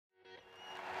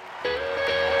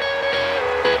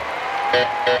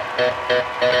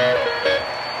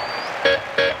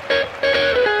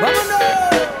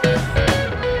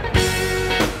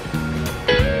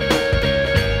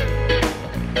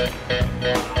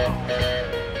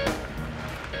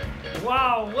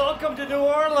Wow, welcome to New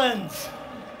Orleans.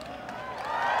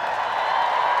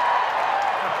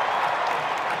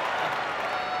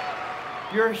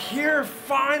 You're here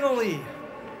finally.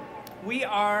 We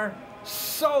are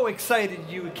so excited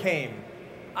you came.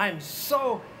 I'm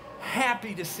so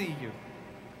happy to see you.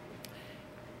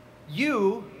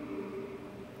 You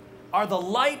are the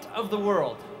light of the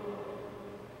world.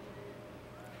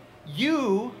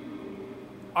 You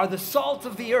are the salt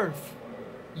of the earth.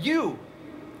 You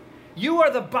are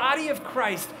the body of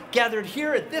Christ gathered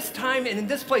here at this time and in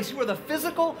this place. You are the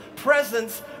physical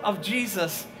presence of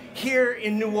Jesus here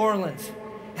in New Orleans.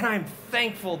 And I'm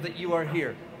thankful that you are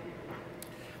here.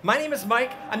 My name is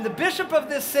Mike. I'm the bishop of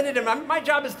this synod, and my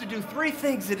job is to do three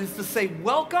things. It is to say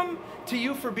welcome to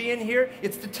you for being here.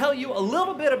 It's to tell you a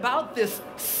little bit about this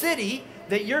city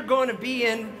that you're going to be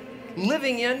in,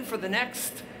 living in for the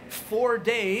next 4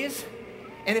 days.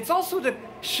 And it's also to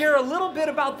share a little bit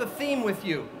about the theme with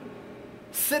you,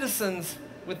 citizens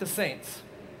with the saints.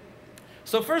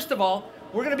 So first of all,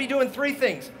 we're going to be doing three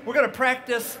things. We're going to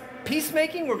practice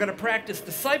peacemaking, we're going to practice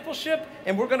discipleship,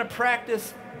 and we're going to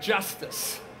practice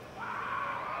justice.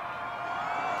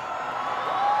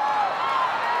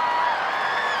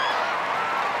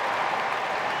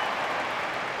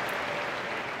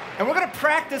 And we're going to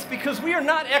practice because we are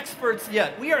not experts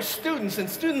yet. We are students, and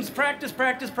students practice,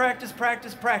 practice, practice,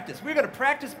 practice, practice. We're going to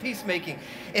practice peacemaking.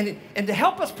 And to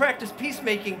help us practice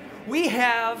peacemaking, we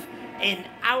have an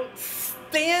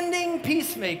outstanding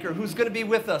peacemaker who's going to be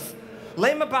with us.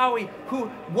 Lema Bowie, who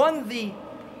won the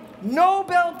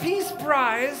Nobel Peace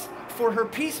Prize for her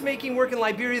peacemaking work in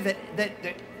Liberia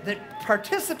that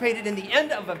participated in the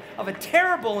end of a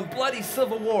terrible and bloody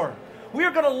civil war. We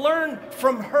are going to learn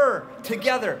from her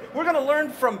together. We're going to learn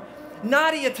from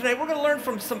Nadia tonight. We're going to learn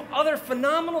from some other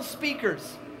phenomenal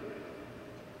speakers.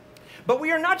 But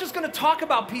we are not just going to talk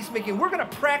about peacemaking. We're going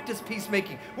to practice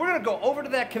peacemaking. We're going to go over to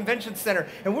that convention center,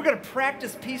 and we're going to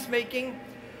practice peacemaking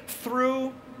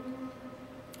through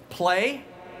play,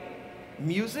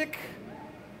 music,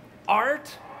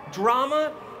 art,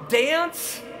 drama,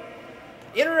 dance,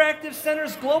 interactive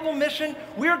centers, global mission.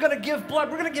 We are going to give blood.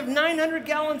 We're going to give 900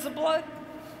 gallons of blood.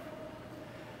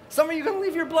 Some of you are going to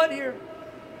leave your blood here.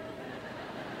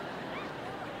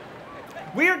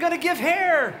 We are going to give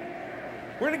hair.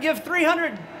 We're going to give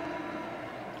 300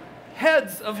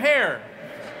 heads of hair.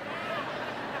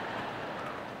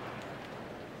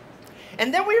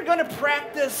 And then we are going to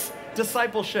practice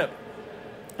discipleship.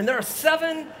 And there are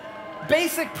 7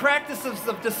 basic practices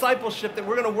of discipleship that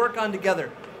we're going to work on together.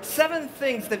 7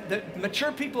 things that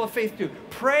mature people of faith do: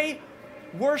 pray,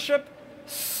 worship,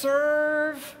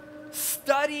 serve,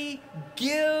 study,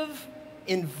 give,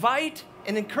 invite,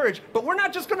 and encourage. But we're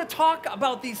not just going to talk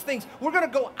about these things. We're going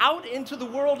to go out into the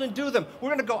world and do them. We're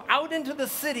going to go out into the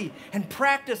city and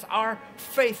practice our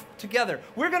faith together.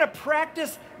 We're going to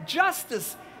practice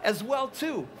justice as well,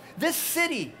 too. This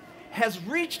city has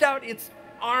reached out its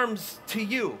arms to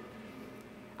you.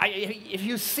 If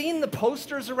you've seen the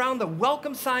posters around, the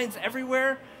welcome signs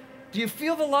everywhere, do you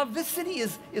feel the love? This city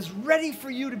is ready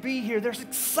for you to be here. They're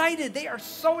excited. They are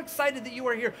so excited that you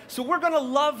are here. So we're going to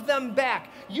love them back.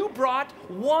 You brought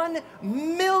 1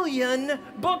 million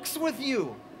books with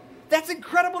you. That's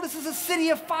incredible. This is a city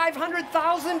of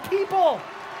 500,000 people.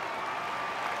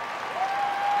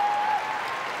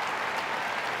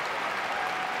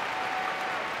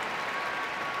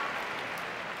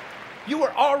 You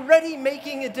are already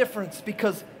making a difference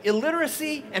because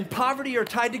illiteracy and poverty are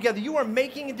tied together. You are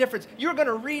making a difference. You're going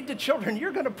to read to children.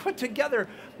 You're going to put together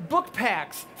book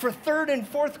packs for 3rd and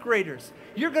 4th graders.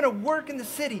 You're going to work in the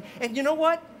city. And you know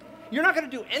what? You're not going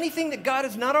to do anything that God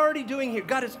is not already doing here.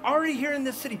 God is already here in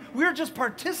this city. We're just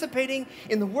participating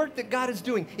in the work that God is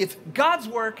doing. It's God's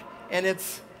work, and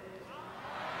it's...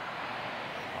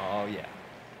 Oh, yeah.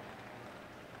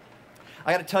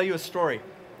 I got to tell you a story.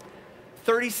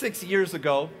 36 years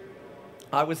ago,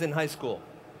 I was in high school.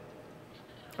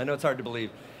 I know it's hard to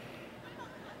believe.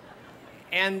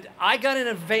 And I got in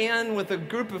a van with a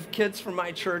group of kids from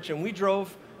my church, and we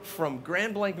drove from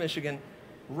Grand Blanc, Michigan,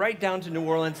 right down to New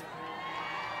Orleans.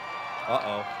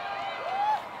 Uh-oh.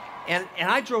 And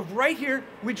I drove right here.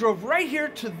 We drove right here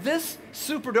to this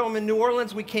Superdome in New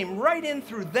Orleans. We came right in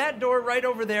through that door right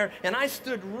over there, and I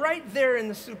stood right there in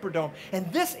the Superdome.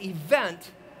 And this event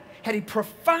had a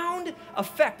profound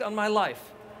effect on my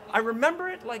life. I remember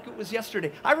it like it was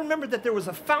yesterday. I remember that there was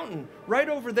a fountain right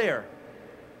over there.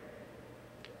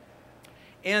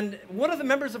 And one of the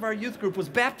members of our youth group was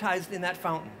baptized in that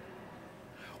fountain.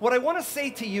 What I want to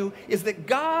say to you is that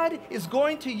God is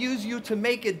going to use you to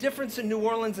make a difference in New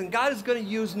Orleans, and God is going to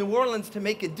use New Orleans to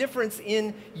make a difference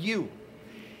in you.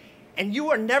 And you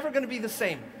are never going to be the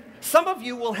same. Some of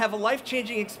you will have a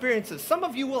life-changing experiences. Some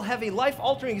of you will have a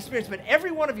life-altering experience, but every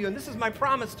one of you, and this is my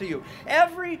promise to you,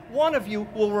 every one of you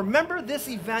will remember this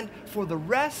event for the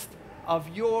rest of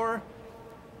your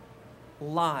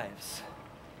lives.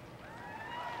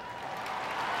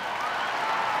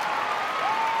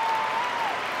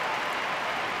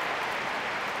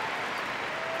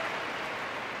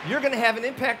 You're going to have an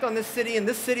impact on this city, and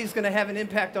this city is going to have an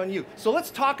impact on you. So let's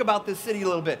talk about this city a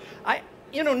little bit.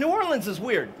 New Orleans is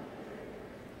weird.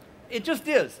 It just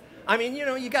is. I mean,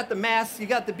 you got the masks, you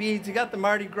got the beads, you got the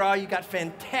Mardi Gras, you got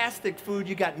fantastic food,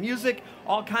 you got music,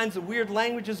 all kinds of weird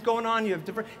languages going on. You have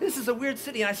different. This is a weird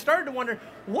city, and I started to wonder,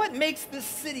 what makes this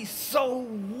city so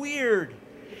weird?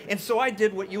 And so I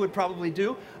did what you would probably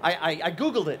do. I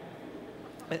Googled it.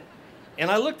 And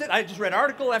I just read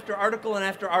article after article and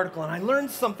after article, and I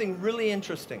learned something really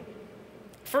interesting.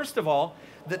 First of all,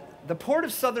 the port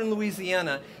of southern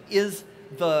Louisiana is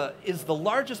the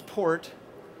largest port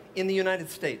in the United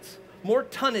States. More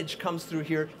tonnage comes through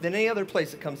here than any other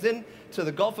place. It comes in to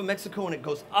the Gulf of Mexico, and it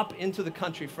goes up into the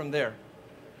country from there.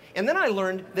 And then I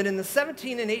learned that in the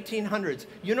 17 and 1800s,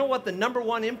 you know what the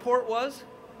 #1 import was?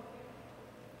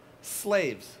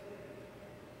 Slaves.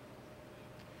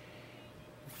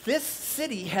 This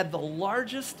city had the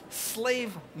largest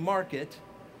slave market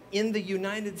in the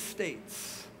United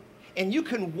States. And you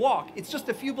can walk, it's just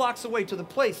a few blocks away, to the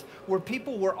place where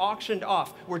people were auctioned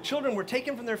off, where children were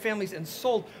taken from their families and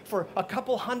sold for a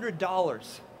couple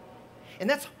 $100s. And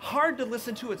that's hard to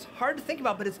listen to, it's hard to think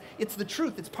about, but it's the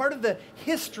truth. It's part of the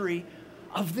history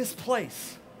of this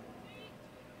place.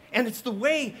 And it's the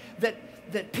way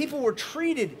that people were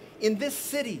treated in this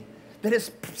city that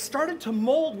has started to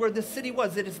mold where this city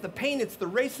was. It is the pain, it's the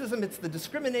racism, it's the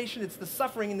discrimination, it's the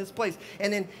suffering in this place.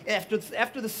 And then after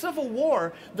the Civil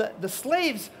War, the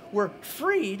slaves were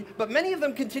freed, but many of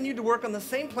them continued to work on the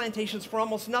same plantations for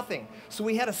almost nothing. So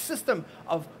we had a system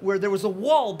of where there was a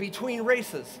wall between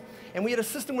races. And we had a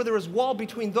system where there was a wall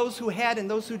between those who had and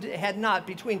those who had not,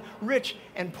 between rich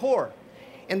and poor.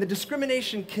 And the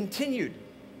discrimination continued.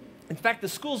 In fact, the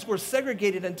schools were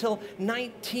segregated until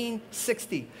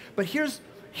 1960. But here's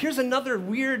another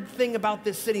weird thing about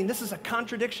this city, and this is a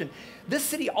contradiction. This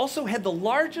city also had the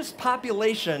largest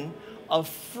population of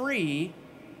free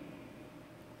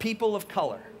people of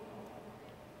color,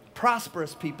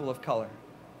 prosperous people of color.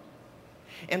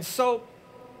 And so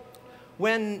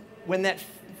when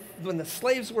the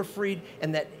slaves were freed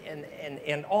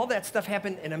and all that stuff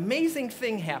happened, an amazing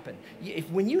thing happened.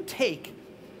 When you take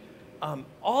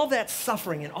all that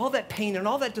suffering and all that pain and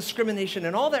all that discrimination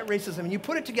and all that racism, and you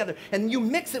put it together and you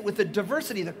mix it with the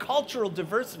diversity, the cultural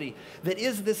diversity that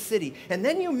is this city, and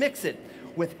then you mix it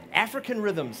with African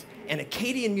rhythms and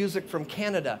Acadian music from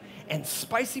Canada and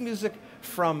spicy music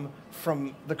from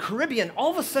the Caribbean, all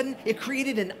of a sudden it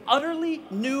created an utterly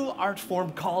new art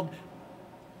form called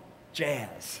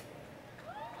jazz.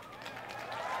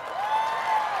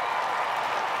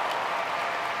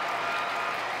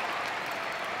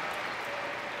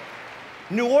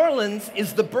 New Orleans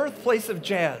is the birthplace of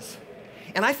jazz.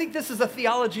 And I think this is a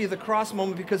theology of the cross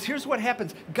moment, because here's what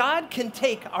happens. God can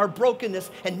take our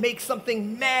brokenness and make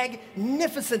something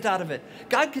magnificent out of it.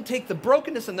 God can take the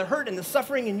brokenness and the hurt and the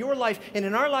suffering in your life and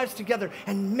in our lives together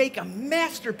and make a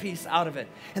masterpiece out of it.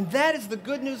 And that is the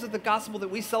good news of the gospel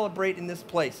that we celebrate in this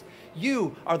place.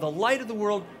 You are the light of the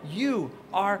world. You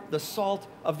are the salt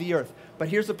of the earth. But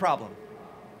here's the problem.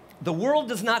 The world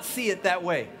does not see it that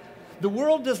way. The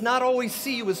world does not always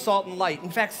see you as salt and light.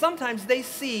 In fact, sometimes they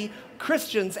see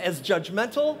Christians as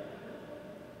judgmental,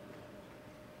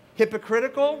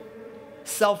 hypocritical,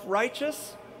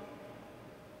 self-righteous.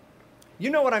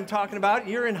 You know what I'm talking about.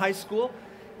 You're in high school,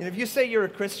 and if you say you're a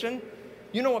Christian,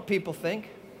 you know what people think.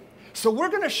 So we're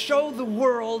going to show the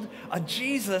world a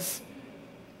Jesus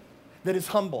that is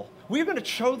humble. We're going to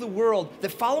show the world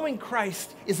that following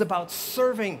Christ is about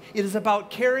serving. It is about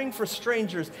caring for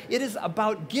strangers. It is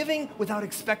about giving without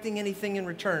expecting anything in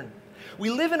return.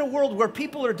 We live in a world where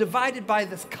people are divided by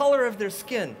the color of their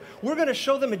skin. We're going to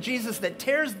show them a Jesus that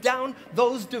tears down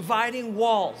those dividing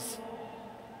walls.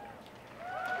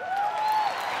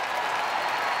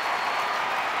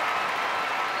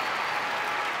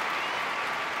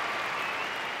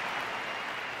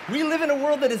 We live in a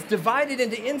world that is divided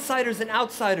into insiders and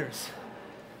outsiders.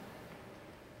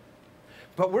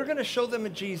 But we're going to show them a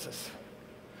Jesus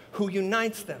who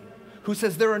unites them, who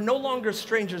says there are no longer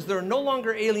strangers, there are no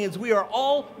longer aliens, we are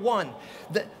all one.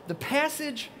 The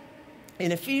passage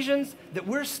in Ephesians that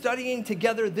we're studying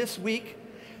together this week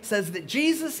says that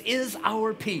Jesus is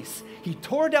our peace. He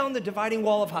tore down the dividing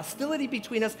wall of hostility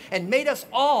between us and made us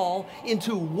all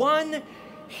into one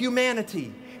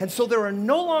humanity. And so there are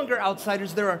no longer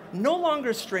outsiders, there are no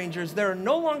longer strangers, there are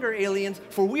no longer aliens,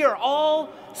 for we are all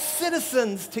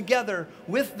citizens together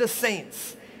with the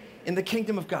saints in the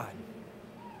kingdom of God.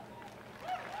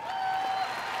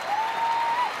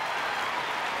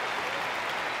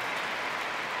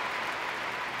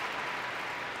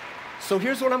 So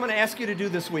here's what I'm going to ask you to do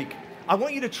this week. I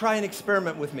want you to try an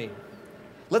experiment with me.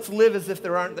 Let's live as if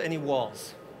there aren't any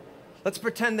walls. Let's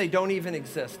pretend they don't even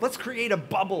exist. Let's create a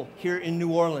bubble here in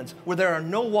New Orleans where there are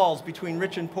no walls between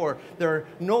rich and poor. There are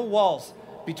no walls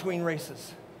between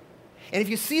races. And if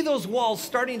you see those walls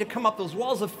starting to come up, those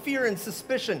walls of fear and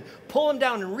suspicion, pull them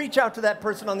down and reach out to that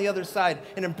person on the other side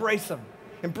and embrace them.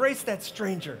 Embrace that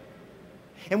stranger.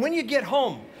 And when you get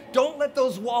home, don't let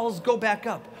those walls go back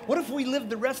up. What if we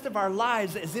lived the rest of our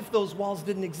lives as if those walls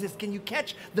didn't exist? Can you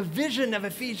catch the vision of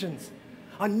Ephesians?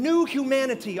 A new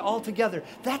humanity altogether.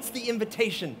 That's the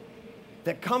invitation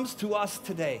that comes to us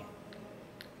today.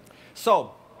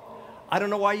 So, I don't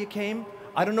know why you came.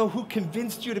 I don't know who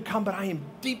convinced you to come, but I am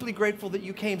deeply grateful that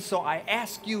you came. So I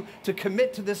ask you to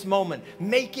commit to this moment.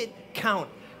 Make it count.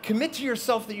 Commit to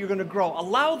yourself that you're going to grow.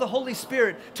 Allow the Holy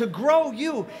Spirit to grow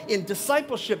you in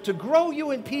discipleship, to grow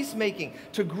you in peacemaking,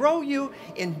 to grow you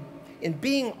in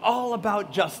being all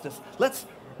about justice. Let's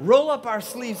roll up our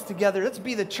sleeves together. Let's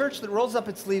be the church that rolls up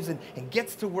its sleeves and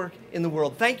gets to work in the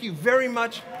world. Thank you very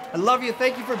much. I love you.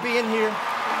 Thank you for being here.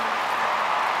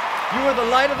 You are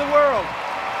the light of the world.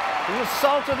 You're the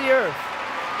salt of the earth.